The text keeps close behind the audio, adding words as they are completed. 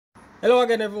Hello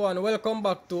again everyone, welcome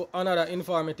back to another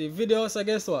informative video. So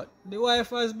guess what, the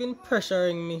wife has been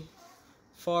pressuring me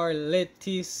for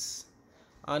lettuce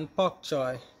and pak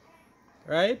choy,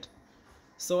 right?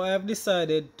 So I have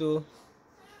decided to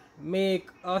make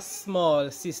a small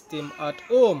system at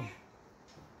home,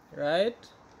 right?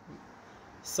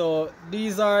 So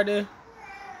these are the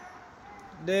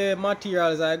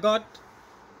materials I got.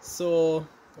 So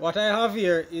what I have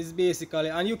here is basically,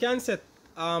 and you can set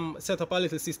up a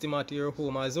little system at your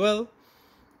home as well,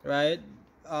 right?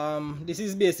 This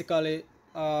is basically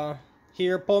a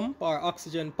air pump or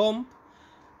oxygen pump,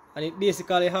 and it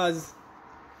basically has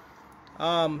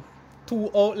two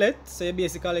outlets, so you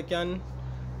basically can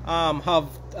have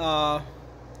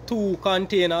two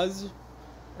containers,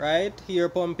 right? Here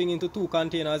pumping into two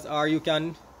containers, or you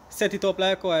can set it up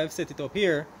like how I've set it up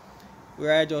here,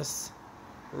 where I just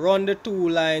run the two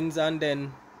lines and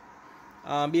then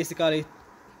basically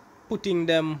putting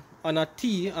them on a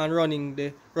T and running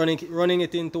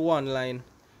it into one line,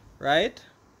 right?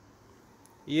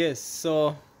 Yes.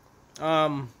 So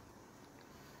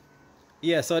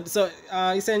yeah, so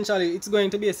essentially it's going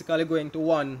to basically go into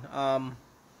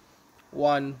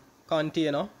one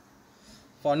container.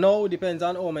 For now, depends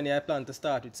on how many I plan to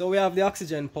start with. So we have the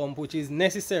oxygen pump, which is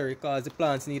necessary because the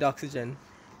plants need oxygen,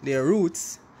 their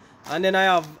roots. And then I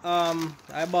have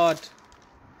I bought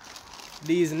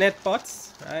these net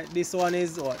pots, right? This one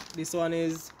is what? This one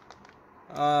is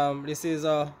this is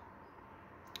a,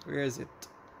 where is it?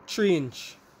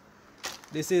 3-inch.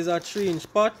 This is a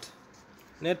 3-inch pot,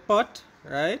 net pot,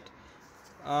 right?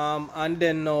 And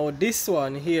then now this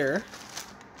one here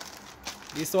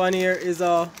is a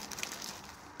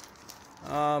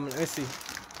let me see.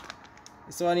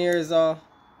 This one here is a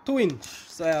 2-inch.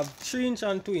 So I have 3-inch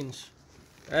and 2-inch,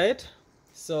 right?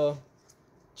 So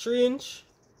 3-inch,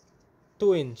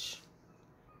 2-inch,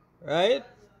 right?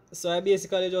 So I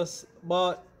basically just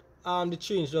bought the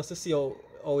 3-inch just to see how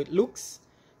it looks,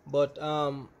 but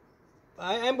I'm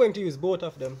going to use both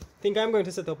of them. I think I'm going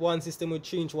to set up one system with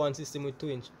 3-inch, one system with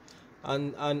 2-inch,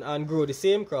 and grow the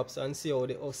same crops and see how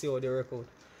they work out.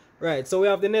 Right, so we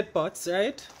have the net pots,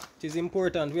 right, which is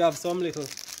important. We have some little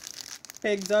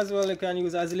pegs as well you can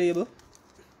use as label,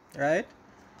 right?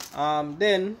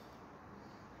 Then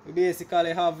we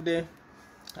basically have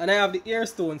and I have the air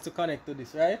stones to connect to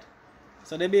this, right?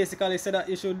 So they basically said that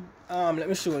you should let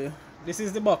me show you. This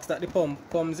is the box that the pump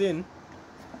comes in,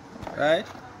 right?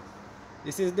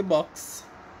 This is the box,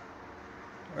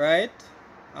 right?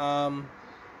 And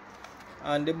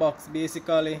the box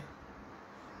basically,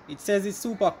 it says it's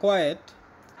super quiet,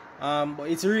 but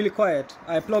it's really quiet.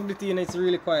 I plugged it in, it's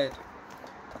really quiet.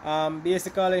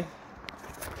 Basically,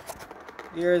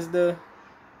 here's the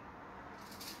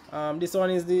this one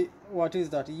is the, what is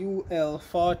that,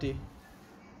 UL40,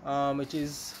 which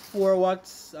is 4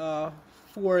 watts,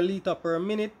 4 liter per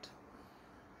minute,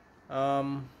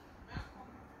 and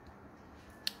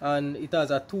it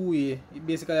has a two-way. It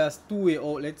basically has two-way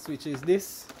outlets, which is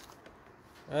this,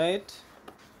 right?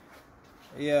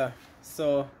 Yeah.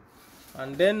 So,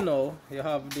 and then now you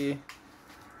have they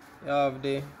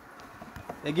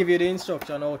give you the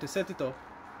instruction how to set it up,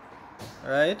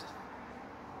 right?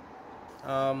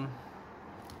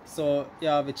 So you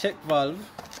have a check valve.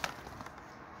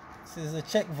 This is the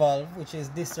check valve, which is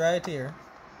this right here,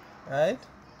 right?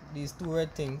 These two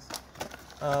red things.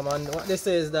 And what they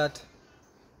say is that,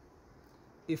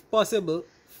 if possible,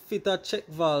 fit a check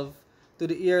valve to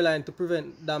the air line to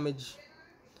prevent damage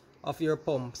of your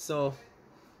pump. So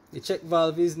the check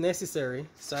valve is necessary.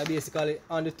 So I basically,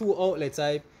 on the two outlets,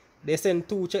 they send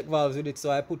 2 check valves with it,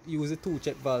 so I use the 2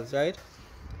 check valves, right?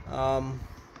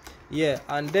 Yeah,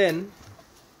 and then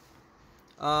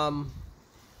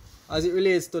as it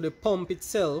relates to the pump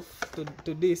itself,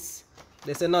 to this,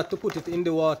 they say not to put it in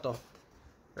the water,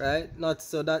 right? Not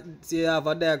so that, so you have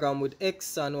a diagram with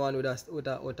X and one with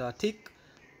a tick.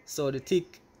 So the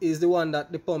tick is the one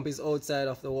that the pump is outside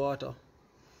of the water,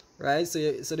 right? So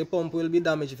the pump will be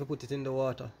damaged if you put it in the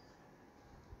water,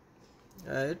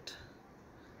 right?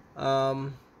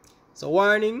 So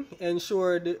warning: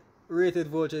 ensure the rated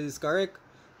voltage is correct.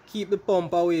 Keep the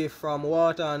pump away from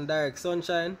water and direct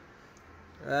sunshine,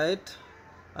 right?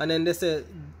 And then they say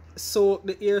soak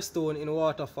the air stone in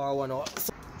water for 1 hour.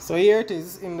 So here it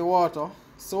is in the water,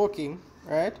 soaking,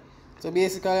 right? So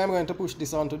basically I'm going to push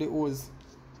this onto the hose,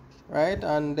 right?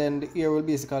 And then the air will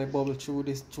basically bubble through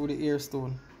the air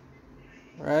stone,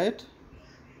 right?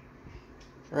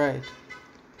 Right.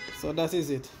 So that is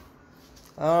it.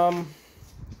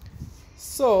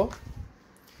 So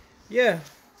yeah.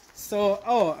 So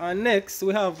and next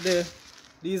we have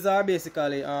these are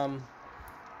basically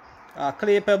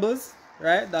clay pebbles,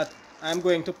 right? That I'm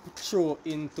going to throw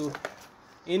into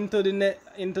the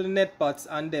net pots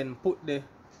and then put the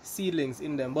seedlings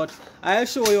in them. But I'll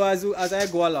show you as I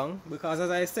go along, because as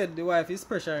I said, the wife is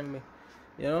pressuring me,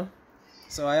 you know.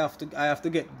 So I have to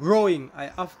get growing.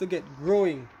 I have to get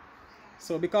growing.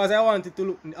 So because I want it to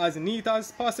look as neat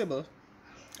as possible,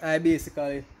 I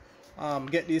basically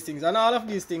get these things, and all of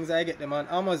these things I get them on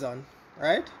Amazon,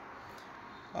 right?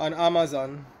 On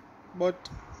Amazon, but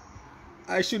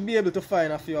I should be able to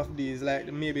find a few of these,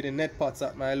 like maybe the net pots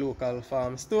at my local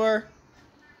farm store,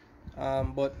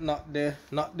 but not the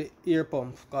ear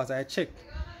pump, because I checked.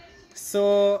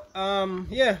 So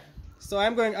yeah, so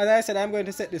I'm going, as I said, I'm going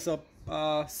to set this up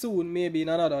soon, maybe in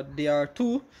another day or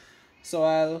two. So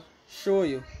I'll show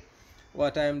you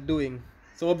what I'm doing.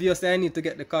 So obviously I need to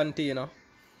get the container,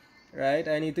 right?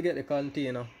 I need to get the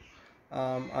container,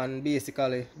 and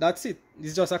basically that's it.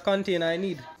 It's just a container I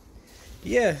need.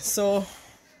 Yeah, so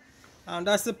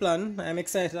that's the plan. I'm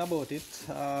excited about it,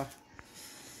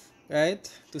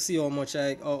 right? To see how much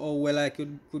how well I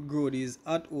could grow these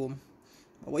at home.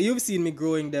 Well, you've seen me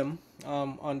growing them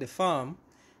on the farm,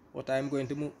 but I'm going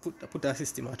to put a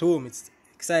system at home. It's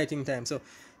exciting time. So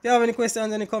if you have any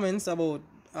questions, any comments about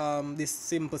this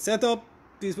simple setup,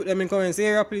 please put them in comments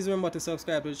area. Please remember to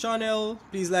subscribe to the channel.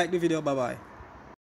 Please like the video. Bye bye.